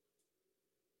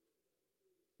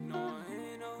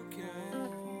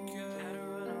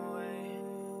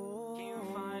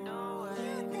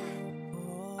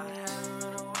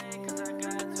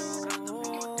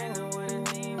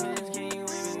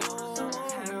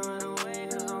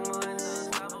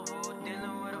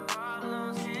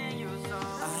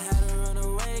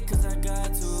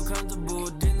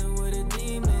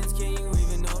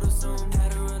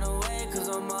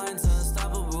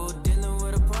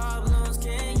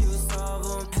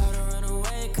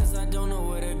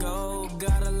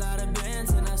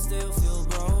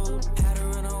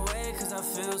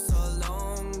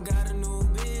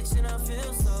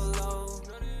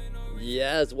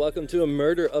Yes, welcome to A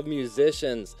Murder of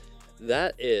Musicians.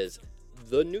 That is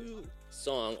the new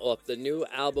song off the new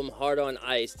album Hard on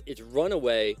Ice. It's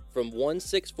Runaway from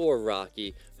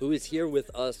 164rockey, who is here with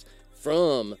us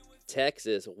from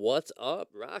Texas. What's up,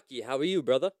 Rocky? How are you,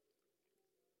 brother?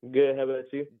 Good, how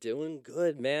about you? Doing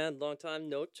good, man. Long time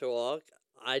no talk.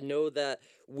 I know that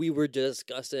we were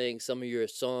discussing some of your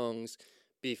songs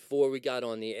before we got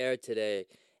on the air today,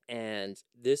 and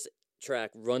this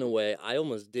track Runaway, I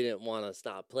almost didn't want to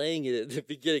stop playing it at the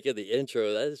beginning of the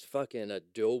intro. That is fucking a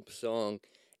dope song.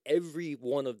 Every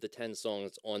one of the 10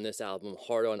 songs on this album,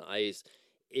 Hard on Ice,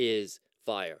 is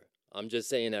fire. I'm just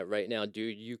saying that right now,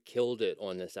 dude. You killed it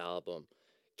on this album.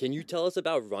 Can you tell us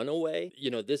about Runaway? You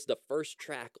know, this is the first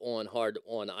track on Hard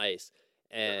on Ice,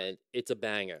 and it's a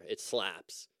banger. It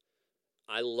slaps.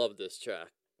 I love this track.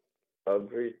 I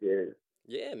appreciate it.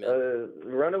 Yeah, man.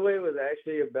 Runaway was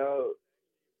actually about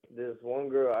this one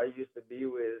girl I used to be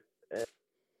with, and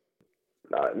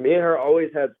me and her always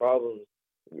had problems,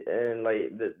 and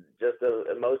like just the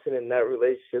emotion in that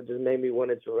relationship just made me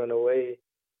wanted to run away.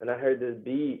 And I heard this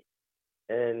beat,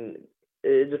 and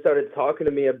it just started talking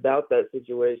to me about that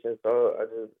situation. So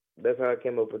that's how I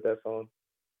came up with that song.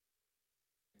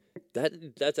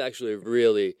 That's actually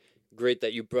really great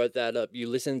that you brought that up. You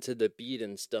listen to the beat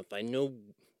and stuff. I know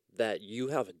that you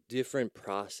have a different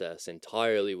process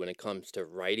entirely when it comes to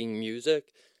writing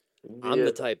music. Yeah. I'm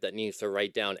the type that needs to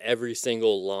write down every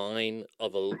single line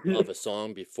of a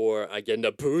song before I get in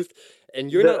the booth,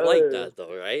 and you're not like that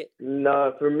though, right?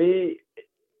 Nah, for me,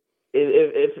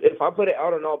 if I put it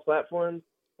out on all platforms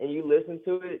and you listen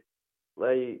to it,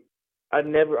 like I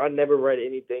never write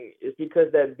anything. It's because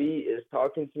that beat is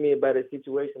talking to me about a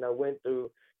situation I went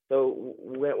through. So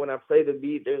when I play the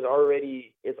beat, it's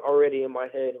already in my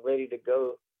head, ready to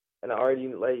go, and I already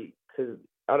because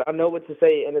I know what to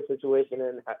say in a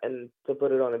situation and to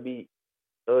put it on a beat.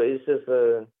 So it's just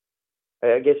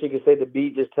I guess you could say the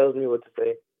beat just tells me what to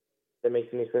say. If that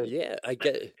makes any sense? Yeah, I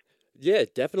get it. Yeah,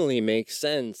 it definitely makes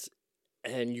sense,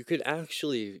 and you could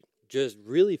actually just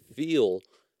really feel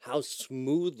how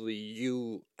smoothly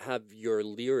you have your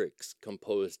lyrics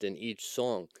composed in each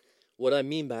song. What I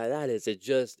mean by that is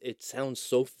it sounds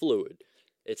so fluid.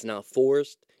 It's not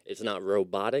forced. It's not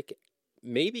robotic.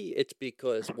 Maybe it's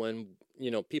because when,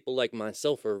 people like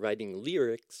myself are writing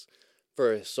lyrics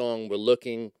for a song, we're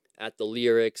looking at the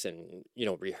lyrics and,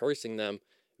 rehearsing them.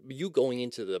 You going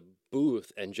into the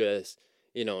booth and just,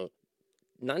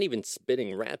 not even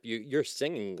spitting rap, you're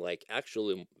singing like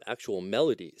actual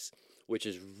melodies, which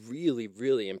is really,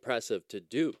 really impressive to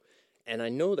do. And I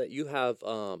know that you have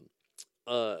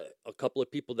a couple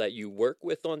of people that you work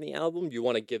with on the album. You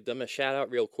want to give them a shout out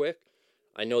real quick?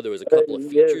 I know there was a couple of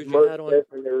features you had on.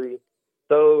 Definitely.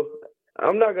 So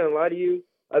I'm not gonna lie to you.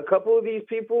 A couple of these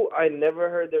people, I never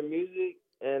heard their music,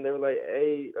 and they were like,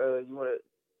 "Hey,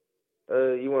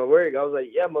 you wanna work?" I was like,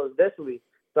 "Yeah, most definitely."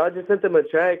 So I just sent them a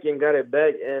track and got it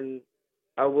back, and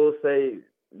I will say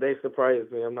they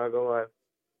surprised me. I'm not gonna lie,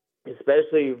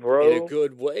 especially Bro. In a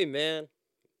good way, man.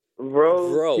 Bro,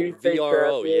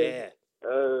 VRO, yeah.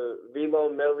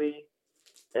 Vlone Melly,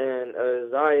 and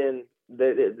Zion.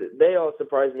 They all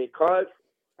surprised me. Cox,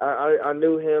 I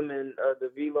knew him, and the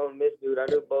Vlone Miss dude, I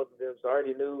knew both of them, so I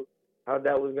already knew how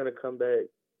that was gonna come back.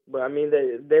 But I mean,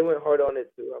 they went hard on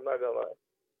it too. I'm not gonna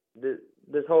lie.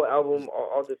 This whole album,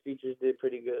 all the features did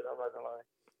pretty good. I'm not gonna lie.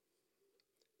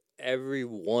 Every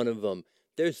one of them.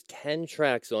 There's 10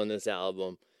 tracks on this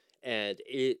album, and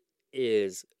it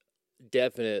is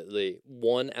definitely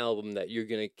one album that you're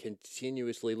going to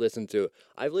continuously listen to.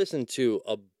 I've listened to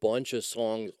a bunch of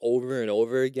songs over and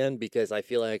over again because I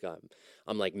feel like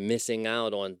I'm like missing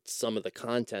out on some of the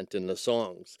content in the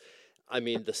songs. I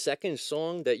mean, the second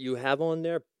song that you have on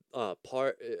there,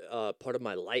 part of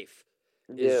my life,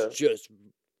 is just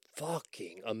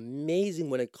fucking amazing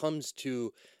when it comes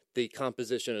to the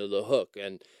composition of the hook.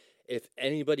 And if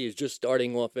anybody is just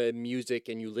starting off at music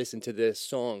and you listen to this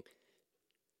song,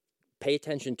 pay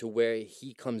attention to where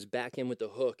he comes back in with the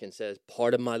hook and says,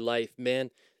 "Part of my life,"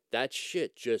 man. That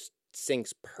shit just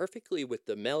syncs perfectly with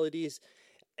the melodies.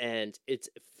 And it's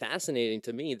fascinating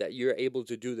to me that you're able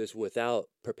to do this without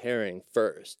preparing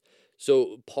first.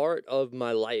 So part of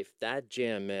my life, that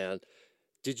jam, man.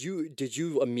 Did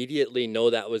you immediately know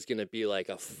that was going to be like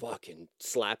a fucking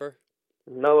slapper?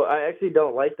 No, I actually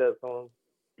don't like that song.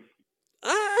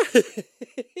 Ah,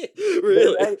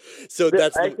 really? So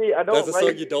that's the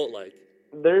song you don't like.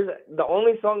 There's the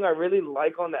only song I really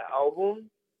like on the album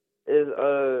is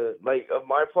like of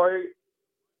my part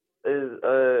is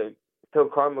Till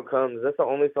Karma Comes. That's the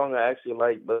only song I actually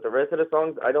like. But the rest of the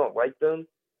songs I don't like them.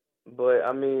 But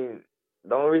I mean,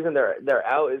 The only reason they're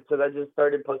out is because I just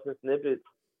started posting snippets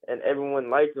and everyone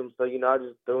liked them. So I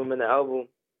just threw them in the album.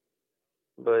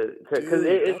 But because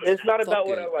Dude, that's it's not about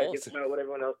what fucking I like, it's awesome. about what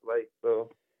everyone else likes. So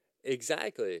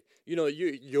Exactly.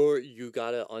 You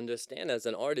gotta understand as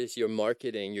an artist, you're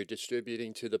marketing, you're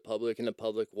distributing to the public, and the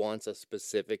public wants a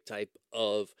specific type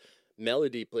of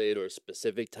melody played or a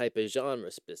specific type of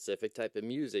genre, specific type of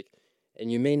music,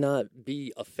 and you may not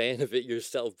be a fan of it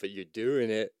yourself, but you're doing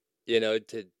it,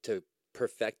 to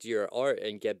perfect your art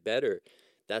and get better.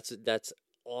 That's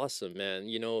awesome, man.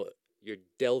 You're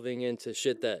delving into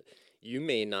shit that you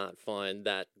may not find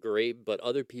that great, but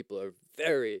other people are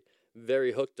very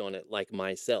very hooked on it like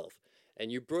myself.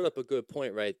 And you brought up a good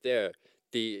point right there.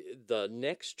 The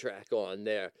next track on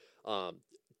there um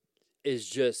is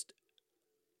just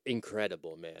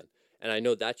incredible, man. And I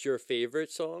know that's your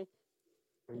favorite song,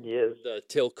 yes. the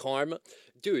Till Karma.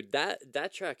 Dude,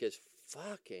 that track is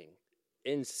fucking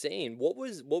insane. What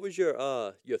was your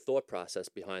thought process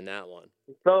behind that one?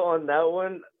 So on that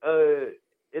one,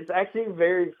 it's actually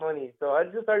very funny. So I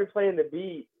just started playing the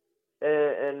beat,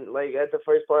 and like at the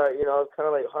first part, I was kind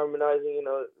of like harmonizing,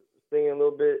 singing a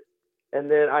little bit, and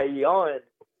then I yawned,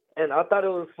 and I thought it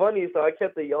was funny, so I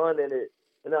kept the yawn in it,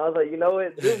 and I was like, you know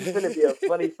what, this is gonna be a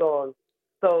funny song.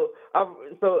 So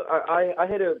I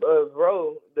hit a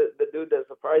bro, the dude that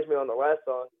surprised me on the last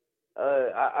song.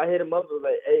 I hit him up and was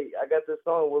like, hey, I got this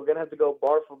song. We're gonna have to go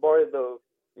bar for bar though,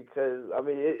 because I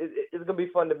mean it's gonna be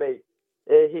fun to make.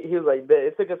 And he was like, bet.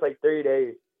 It took us like 3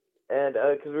 days, and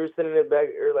because we were sending it back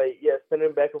or like sending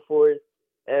it back and forth,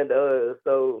 and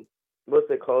so what's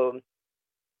it called?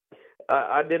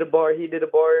 I did a bar, he did a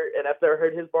bar, and after I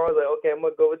heard his bar, I was like, okay, I'm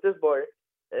gonna go with this bar,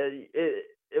 and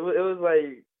it was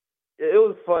like it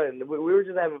was fun. We were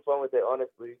just having fun with it,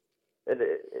 honestly, and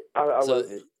I So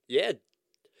loved it. yeah,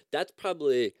 that's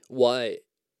probably why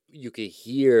you could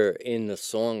hear in the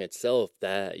song itself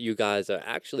that you guys are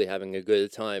actually having a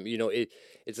good time.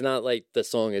 It's not like the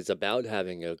song is about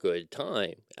having a good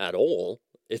time at all.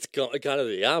 It's kind of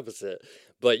the opposite.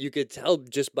 But you could tell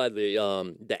just by the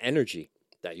energy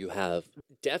that you have.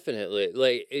 Definitely,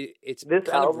 like it's This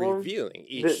kind of album, revealing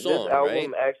each this song, right?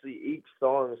 album actually each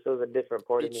song shows a different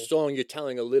part of Each me. song you're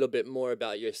telling a little bit more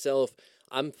about yourself.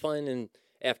 I'm finding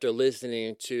after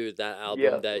listening to that album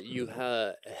Yeah. that you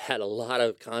had a lot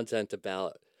of content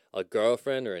about a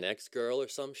girlfriend or an ex-girl or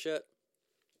some shit.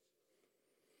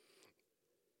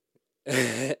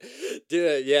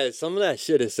 Dude, yeah, some of that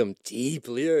shit is some deep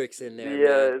lyrics in there, man.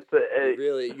 Yeah, it's a,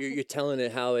 You're telling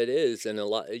it how it is, and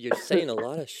you're saying a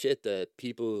lot of shit that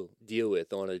people deal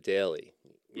with on a daily.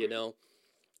 You know,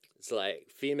 it's like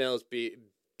females be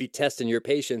testing your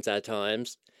patience at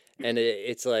times, and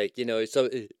it's like so.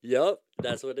 Yup,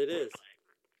 that's what it is.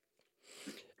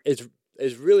 It's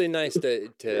it's really nice to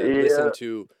listen yeah,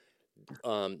 to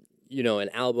an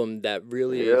album that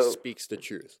really yeah, speaks the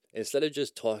truth instead of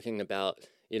just talking about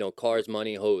cars,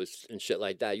 money, hoes, and shit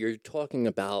like that. You're talking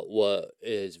about what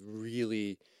is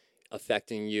really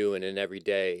affecting you in an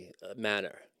everyday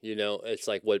manner. It's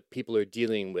like what people are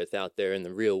dealing with out there in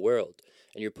the real world,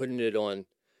 and you're putting it on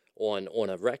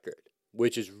a record,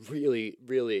 which is really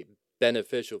really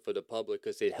beneficial for the public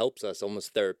because it helps us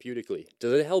almost therapeutically.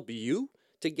 Does it help you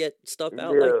to get stuff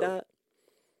out like yeah, that?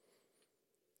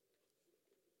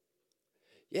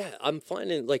 Yeah, I'm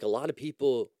finding like a lot of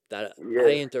people that I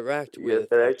yes, interact yes. with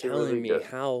That are actually telling really me does.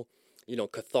 how,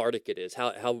 cathartic it is,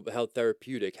 how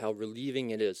therapeutic, how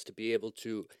relieving it is to be able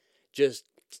to just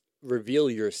reveal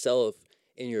yourself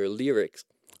in your lyrics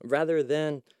rather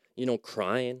than,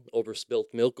 crying over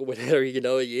spilt milk or whatever,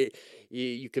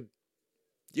 you could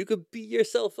beat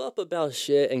yourself up about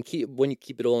shit and keep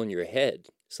it all in your head.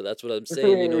 So that's what I'm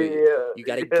saying, yeah, you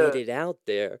got to get yeah. it out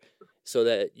there so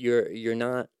that you're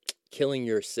not killing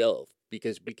yourself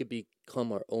because we could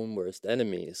become our own worst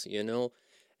enemies.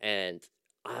 And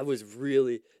I was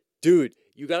really, dude,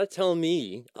 you got to tell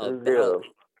me about Yeah,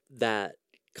 that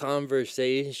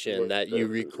conversation most that you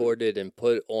definitely. recorded and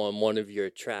put on one of your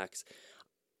tracks.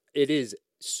 It is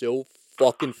so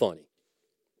fucking funny.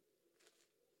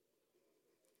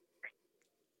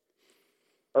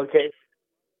 Okay,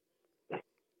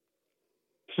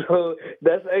 so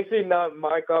that's actually not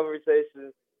my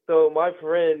conversation. So my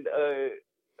friend,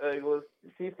 was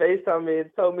she Facetimed me and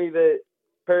told me that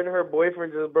her and her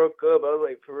boyfriend just broke up. I was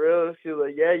like, for real? She was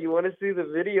like, yeah. You want to see the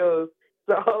videos?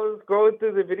 So I was scrolling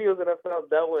through the videos and I found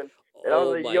that one, and I was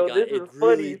Oh like, my yo, god, this it is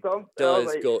funny. really I was does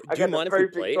like, go. I Do you got the mind if we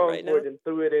perfect play it song right for now? it and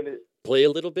threw it in it. Play a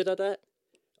little bit of that?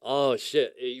 Oh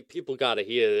shit, people gotta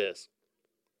hear this.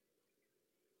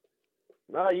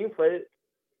 Nah, you can play it.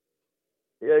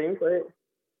 Yeah, you can play it.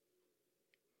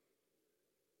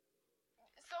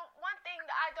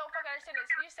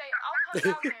 say, I'll come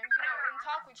down there, and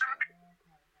talk with you.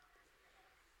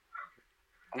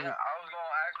 Yeah, I was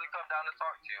gonna actually come down and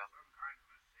talk to you.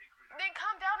 Then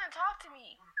come down and talk to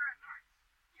me.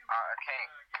 I can't.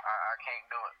 I can't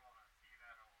do it.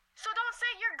 So don't say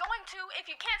you're going to if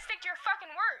you can't stick to your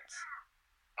fucking words.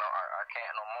 No, I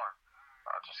can't no more.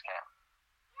 I just can't.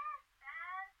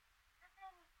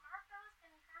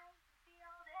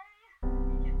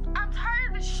 I'm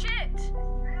tired of this shit. So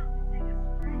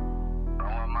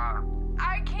am I.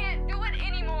 I can't do it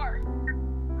anymore.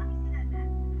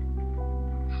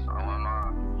 So am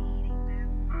I.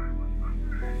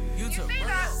 You say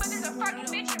that, but there's a fucking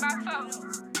bitch in my phone.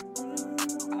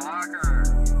 Block her.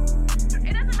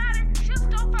 It doesn't matter. She'll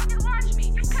still fucking watch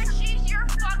me because she's your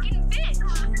fucking bitch.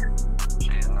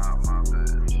 She's not my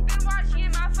bitch. Then watch you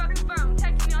in my fucking phone,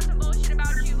 texting me on some bullshit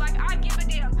about you like I give a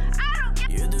damn. I don't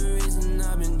give. You're the reason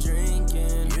I've been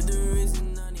drinking. You're the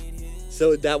reason I need his.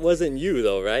 So that wasn't you,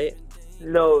 though, right?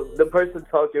 No, the person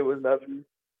talking was not me.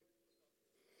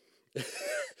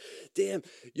 Damn.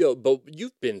 Yo, but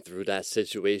you've been through that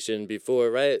situation before,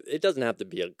 right? It doesn't have to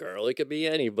be a girl. It could be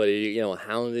anybody,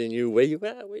 hounding you. Where you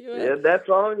at? Where you at? Yeah, that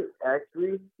song is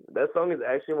actually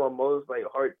my most like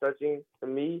heart touching to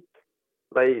me.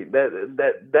 Like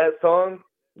that song,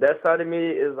 that side of me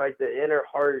is like the inner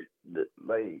heart that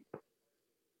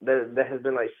has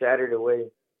been like shattered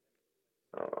away.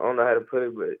 I don't know how to put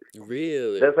it, but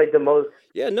Really? that's like the most.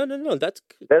 Yeah, no. That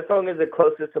song is the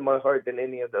closest to my heart than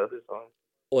any of the other songs.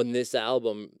 on this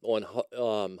album, on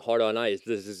Heart on Ice,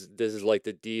 this is like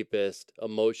the deepest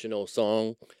emotional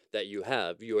song that you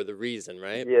have. You are the reason,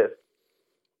 right? Yes.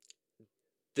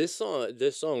 This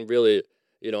song really,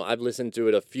 I've listened to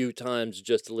it a few times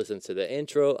just to listen to the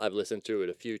intro. I've listened to it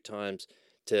a few times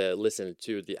to listen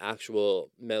to the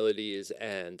actual melodies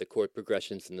and the chord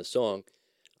progressions in the song.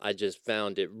 I just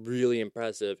found it really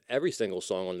impressive. Every single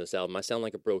song on this album, I sound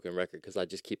like a broken record because I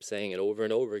just keep saying it over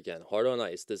and over again. Heart on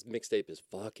Ice, this mixtape is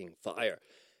fucking fire.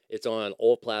 It's on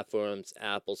all platforms,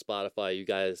 Apple, Spotify. You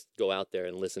guys go out there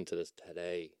and listen to this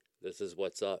today. This is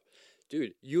what's up.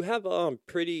 Dude, you have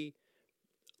pretty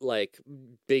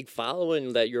big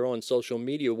following that you're on social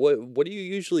media. What do you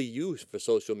usually use for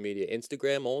social media?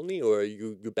 Instagram only, or are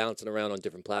you bouncing around on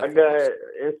different I platforms? got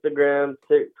Instagram,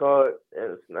 TikTok,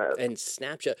 and Snap. And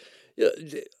Snapchat. Yeah,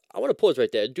 I want to pause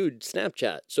right there. Dude,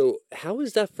 Snapchat. So how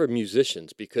is that for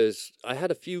musicians? Because I had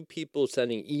a few people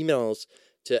sending emails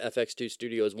to FX2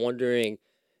 Studios wondering,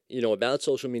 about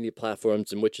social media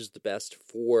platforms and which is the best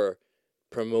for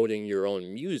promoting your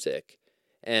own music.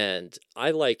 And I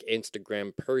like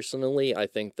Instagram personally. I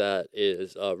think that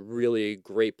is a really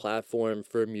great platform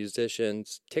for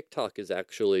musicians. TikTok is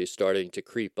actually starting to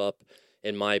creep up,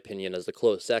 in my opinion, as a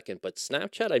close second. But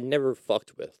Snapchat, I've never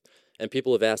fucked with. And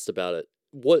people have asked about it.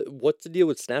 What's the deal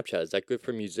with Snapchat? Is that good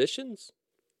for musicians?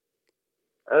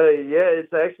 Yeah,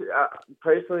 it's actually,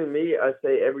 personally, I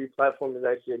say every platform is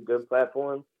actually a good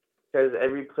platform. Because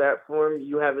every platform,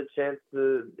 you have a chance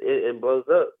it blows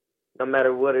up, no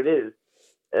matter what it is.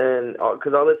 And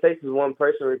because all it takes is one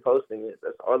person reposting it.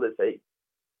 That's all it takes.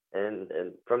 And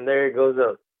from there it goes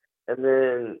up. And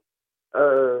then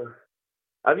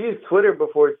I've used Twitter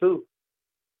before too.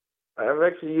 I've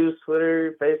actually used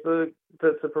Twitter, Facebook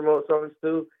to promote songs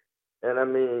too. And I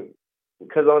mean,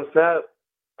 because on Snap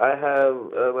I have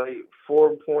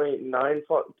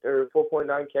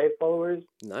 4.9K followers.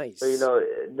 Nice. So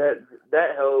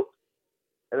that helps.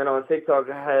 And then on TikTok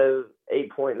I have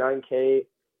 8.9K.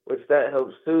 Which that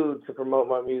helps too to promote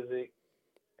my music.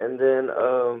 And then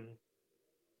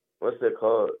what's it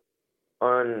called?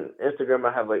 On Instagram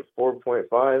I have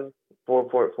 4.5,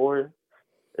 4.4.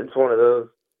 It's one of those.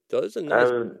 Those are I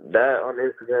nice. have that on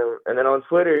Instagram. And then on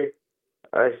Twitter,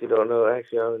 I actually don't know.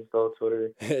 Actually, I installed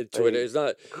Twitter. Twitter is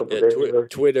not ago.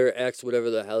 Twitter, X,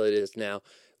 whatever the hell it is now.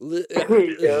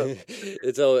 Yeah.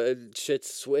 It's all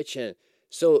shit's switching.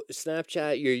 So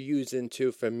Snapchat you're using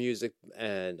too for music,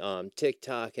 and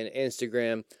TikTok and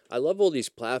Instagram. I love all these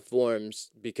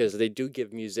platforms because they do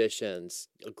give musicians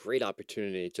a great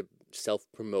opportunity to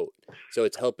self-promote. So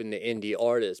it's helping the indie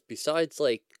artists. Besides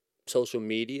social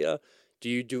media, do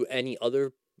you do any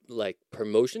other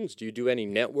promotions? Do you do any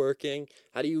networking?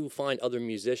 How do you find other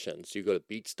musicians? Do you go to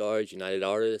BeatStars, United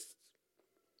Artists?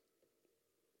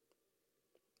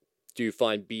 Do you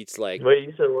find beats Wait,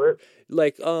 you said what?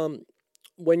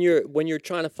 when you're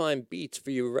trying to find beats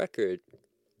for your record,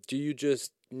 do you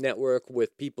just network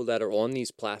with people that are on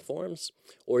these platforms,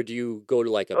 or do you go to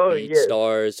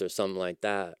BeatStars or something like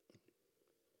that?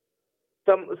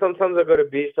 Sometimes I go to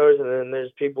BeatStars, and then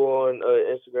there's people on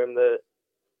Instagram that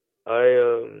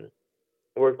I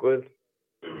work with.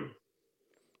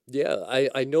 Yeah,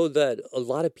 I know that a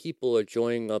lot of people are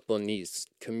joining up on these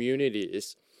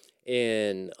communities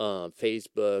in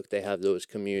Facebook. They have those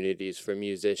communities for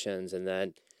musicians, and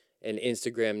then in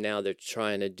Instagram now they're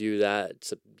trying to do that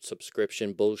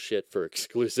subscription bullshit for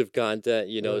exclusive content.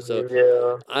 So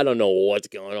Yeah. I don't know what's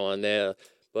going on there,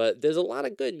 but there's a lot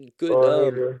of good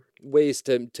Either. ways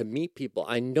to meet people.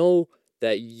 I know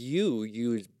that you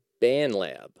use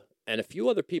BandLab, and a few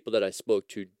other people that I spoke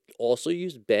to also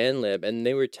use BandLab, and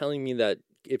they were telling me that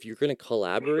if you're going to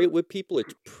collaborate with people,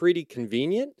 it's pretty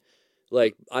convenient.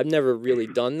 Like, I've never really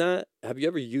done that. Have you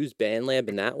ever used BandLab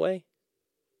in that way?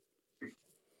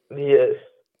 Yes.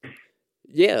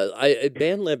 Yeah,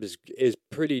 BandLab is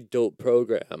pretty dope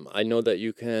program. I know that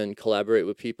you can collaborate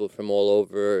with people from all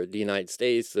over the United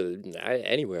States,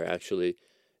 anywhere actually.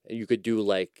 You could do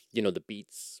like, the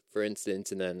beats, for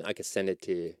instance, and then I could send it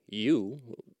to you,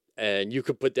 and you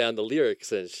could put down the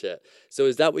lyrics and shit. So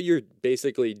is that what you're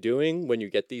basically doing when you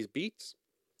get these beats?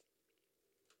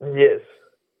 Yes.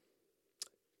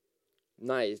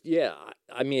 Nice. Yeah.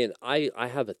 I mean, I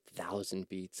have 1,000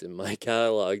 beats in my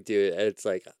catalog, dude. And it's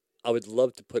like, I would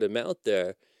love to put them out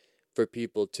there for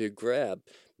people to grab,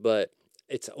 but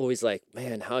it's always like,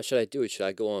 man, how should I do it? Should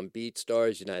I go on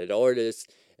BeatStars, United Artists?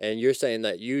 And you're saying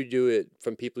that you do it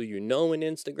from people you know in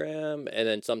Instagram, and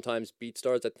then sometimes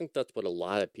BeatStars. I think that's what a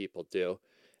lot of people do.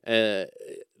 And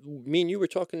me and you were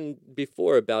talking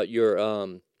before about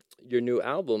your new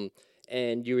album,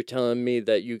 and you were telling me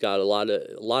that you got a lot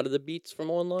of the beats from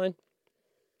online.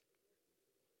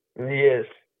 Yes.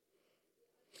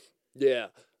 Yeah,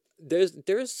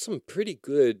 there's some pretty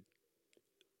good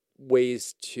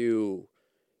ways to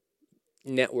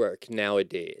network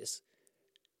nowadays.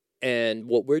 And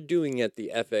what we're doing at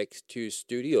the FX2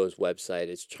 Studios website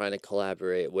is trying to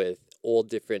collaborate with all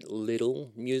different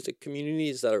little music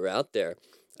communities that are out there.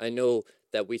 I know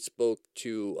that we spoke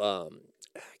to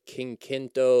King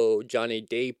Kinto, Johnny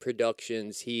Day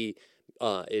Productions. He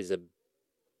is a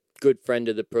good friend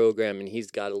of the program, and he's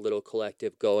got a little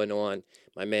collective going on.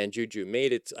 My man Juju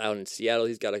Made It's out in Seattle.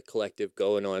 He's got a collective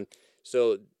going on.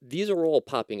 So these are all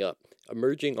popping up.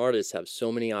 Emerging artists have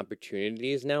so many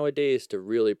opportunities nowadays to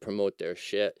really promote their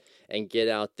shit and get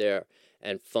out there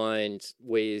and find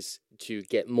ways to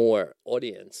get more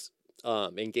audience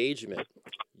engagement.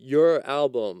 Your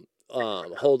album,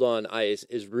 Hold On Ice,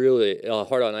 is really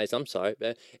Hard on Ice. I'm sorry,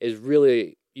 man, is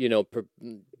really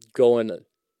going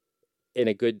in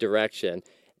a good direction.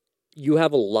 You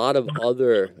have a lot of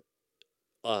other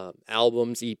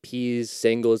albums, EPs,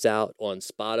 singles out on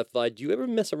Spotify. Do you ever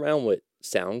mess around with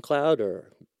SoundCloud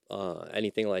or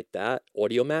anything like that?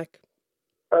 Audio Mac?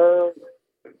 Only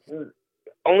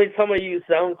time I use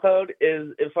SoundCloud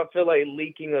is if I feel like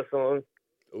leaking a song.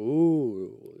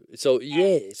 Ooh. So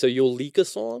you'll leak a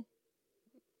song?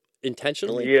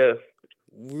 Intentionally? Yeah.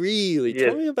 Really? Yes.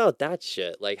 Tell me about that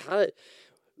shit. Like how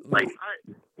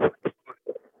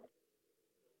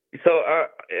So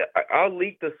I'll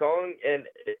leak the song, and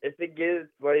if it gets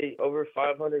like over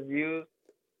 500 views,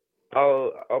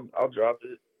 I'll drop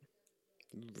it.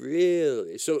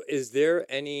 Really? So is there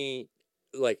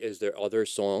other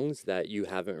songs that you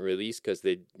haven't released because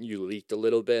you leaked a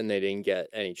little bit and they didn't get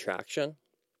any traction?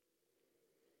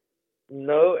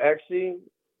 No, actually,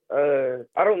 I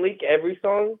don't leak every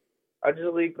song. I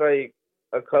just leak like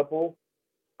a couple.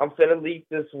 I'm finna leak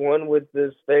this one with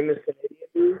this famous Canadian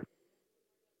dude.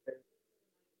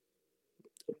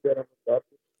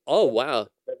 Oh wow!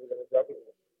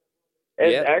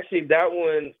 And Yeah. actually, that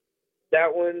one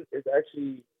is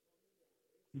actually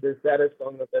the saddest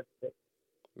song I've ever made.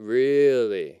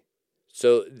 Really?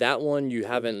 So that one you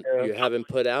haven't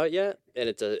put out yet, and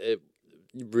it's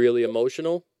really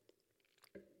emotional.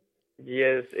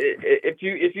 Yes, if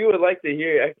you would like to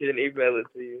hear it, I can email it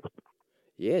to you.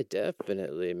 Yeah,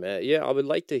 definitely, man. Yeah, I would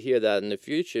like to hear that in the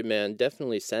future, man.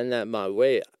 Definitely send that my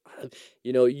way.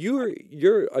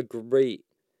 You're a great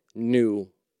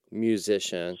new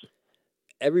musician.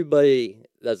 Everybody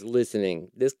that's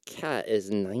listening, this cat is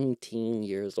 19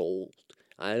 years old.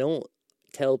 I don't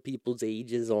tell people's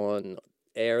ages on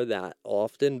air that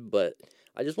often, but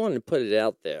I just wanted to put it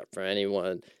out there for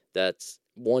anyone that's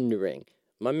wondering.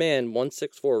 My man,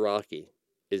 164rockey,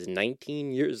 is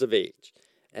 19 years of age,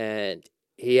 and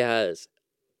he has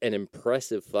an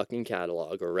impressive fucking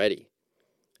catalog already.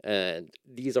 And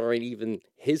these aren't even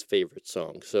his favorite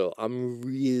songs. So I'm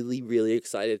really, really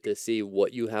excited to see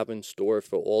what you have in store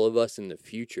for all of us in the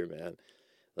future, man.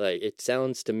 Like, it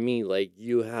sounds to me like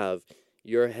you have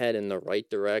your head in the right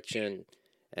direction,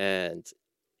 and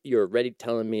you're already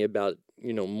telling me about,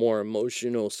 more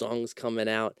emotional songs coming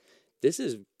out. This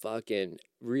is fucking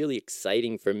really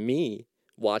exciting for me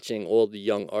watching all the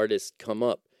young artists come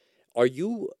up. Are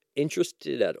you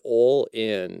interested at all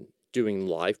in doing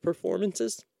live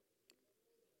performances?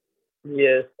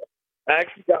 Yes, I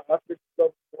actually got offered to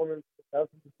go performing to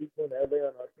thousands of people in LA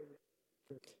on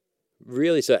our.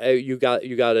 Really? So you got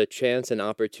a chance, an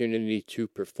opportunity to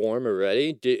perform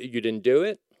already? You didn't do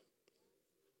it?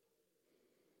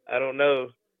 I don't know,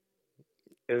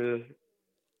 'cause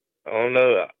I don't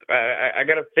know. I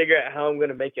gotta figure out how I'm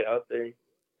gonna make it out there.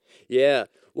 Yeah.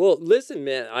 Well, listen,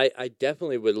 man, I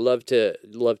definitely would love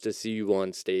to see you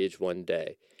on stage one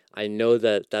day. I know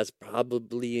that that's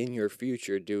probably in your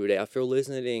future, dude. After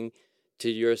listening to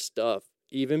your stuff,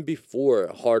 even before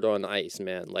Hard on Ice,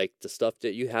 man, like the stuff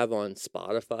that you have on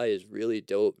Spotify is really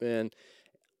dope, man.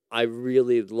 I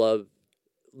really love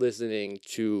listening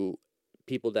to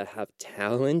people that have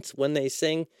talent when they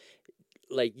sing.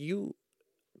 Like you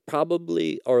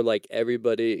probably are like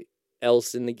everybody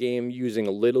else in the game using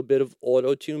a little bit of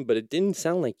auto tune, but it didn't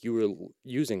sound like you were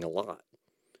using a lot.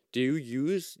 Do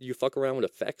you fuck around with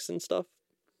effects and stuff?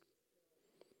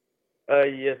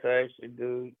 Yes, I actually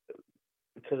do,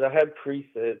 because I have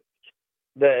presets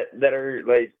that are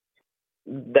like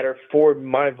that are for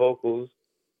my vocals.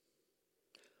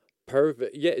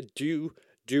 Perfect. Yeah. Do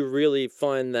you really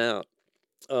find that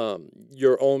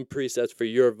your own presets for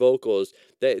your vocals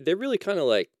they really kind of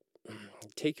like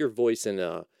take your voice in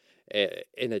a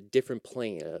different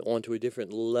plane, onto a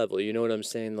different level. You know what I'm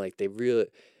saying? Like they really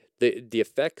the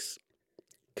effects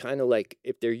kind of like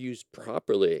if they're used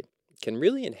properly can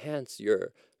really enhance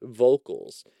your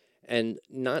vocals and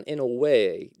not in a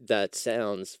way that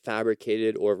sounds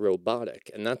fabricated or robotic.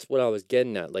 And that's what I was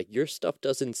getting at. Like your stuff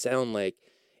doesn't sound like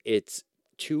it's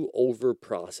too over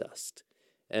processed.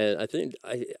 And I think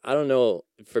I don't know,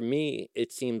 for me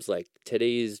it seems like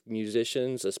today's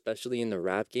musicians, especially in the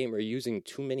rap game, are using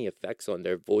too many effects on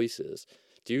their voices.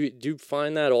 Do you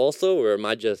find that also, or am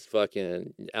I just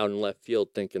fucking out in left field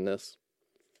thinking this?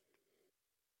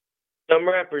 Some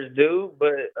rappers do,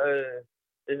 but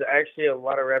there's actually a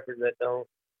lot of rappers that don't.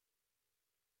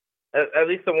 At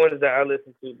least the ones that I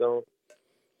listen to don't.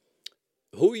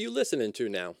 Who are you listening to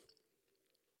now?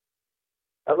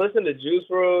 I listen to Juice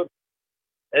WRLD,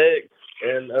 X,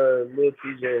 and Lil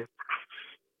TJ,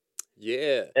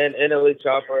 Yeah. and NLE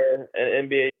Chopper, and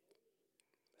NBA.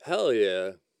 Hell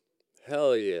yeah.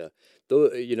 Hell yeah. Though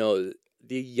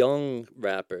the young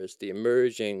rappers, the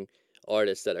emerging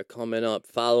artists that are coming up,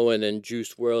 following in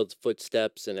Juice World's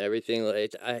footsteps and everything,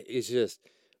 like it's just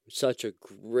such a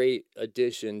great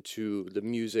addition to the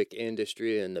music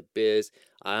industry and the biz.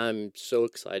 I'm so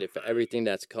excited for everything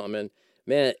that's coming.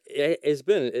 Man, it's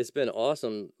been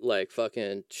awesome like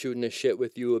fucking shooting the shit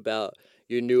with you about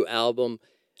your new album.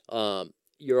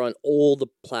 You're on all the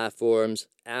platforms,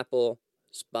 Apple,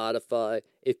 Spotify.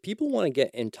 If people want to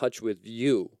get in touch with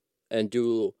you and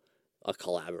do a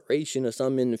collaboration or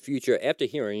something in the future, after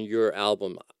hearing your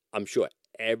album, I'm sure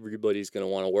everybody's gonna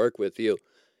want to work with you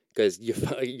because you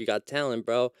you got talent,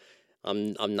 bro.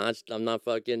 I'm not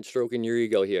fucking stroking your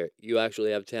ego here. You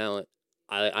actually have talent.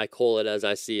 I call it as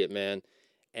I see it, man.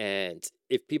 And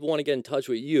if people want to get in touch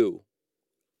with you,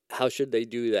 how should they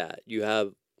do that? You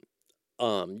have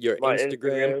your My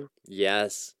Instagram. Instagram.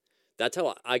 Yes. That's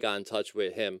how I got in touch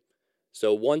with him.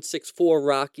 So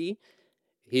 164rockey.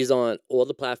 He's on all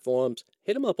the platforms.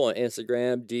 Hit him up on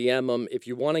Instagram, DM him. If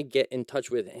you want to get in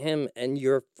touch with him and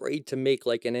you're afraid to make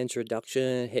like an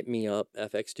introduction, hit me up,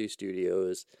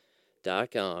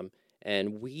 fx2studios.com,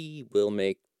 and we will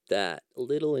make that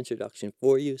little introduction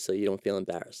for you so you don't feel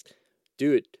embarrassed.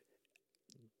 Dude,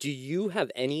 do you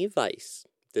have any advice?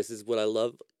 This is what I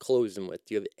love closing with.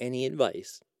 Do you have any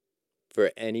advice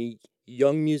for any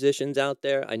young musicians out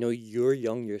there? I know you're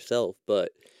young yourself,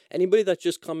 but anybody that's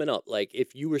just coming up, like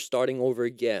if you were starting over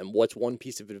again, what's one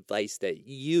piece of advice that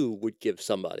you would give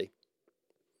somebody?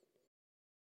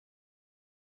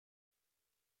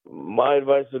 My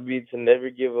advice would be to never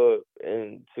give up,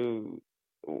 and to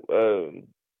um,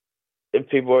 if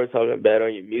people are talking bad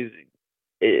on your music,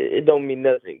 it don't mean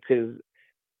nothing, because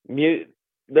mu-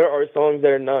 there are songs that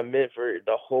are not meant for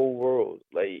the whole world.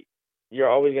 Like, you're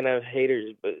always gonna have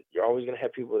haters, but you're always gonna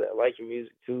have people that like your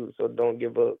music too. So don't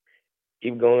give up.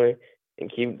 Keep going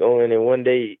and keep going, and one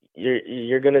day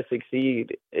you're gonna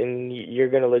succeed, and you're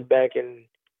gonna look back, and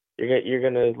you're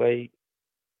gonna like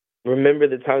remember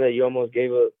the time that you almost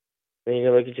gave up, and you're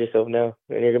gonna look at yourself now,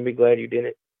 and you're gonna be glad you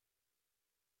didn't.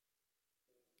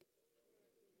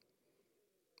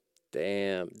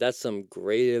 Damn, that's some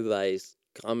great advice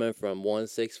coming from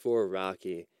 164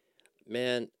 Rocky.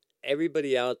 Man,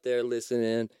 everybody out there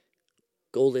listening,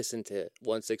 go listen to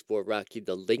 164 Rocky.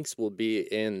 The links will be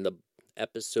in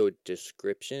episode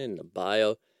description in the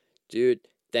bio. Dude,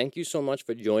 thank you so much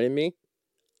for joining me.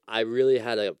 I really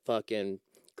had a fucking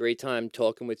great time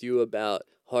talking with you about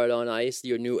Heart on Ice,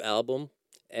 your new album.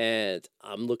 And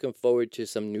I'm looking forward to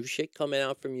some new shit coming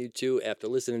out from you too. After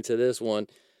listening to this one,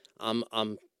 I'm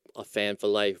a fan for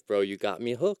life, bro. You got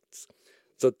me hooked.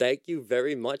 So thank you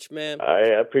very much, man. I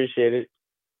appreciate it.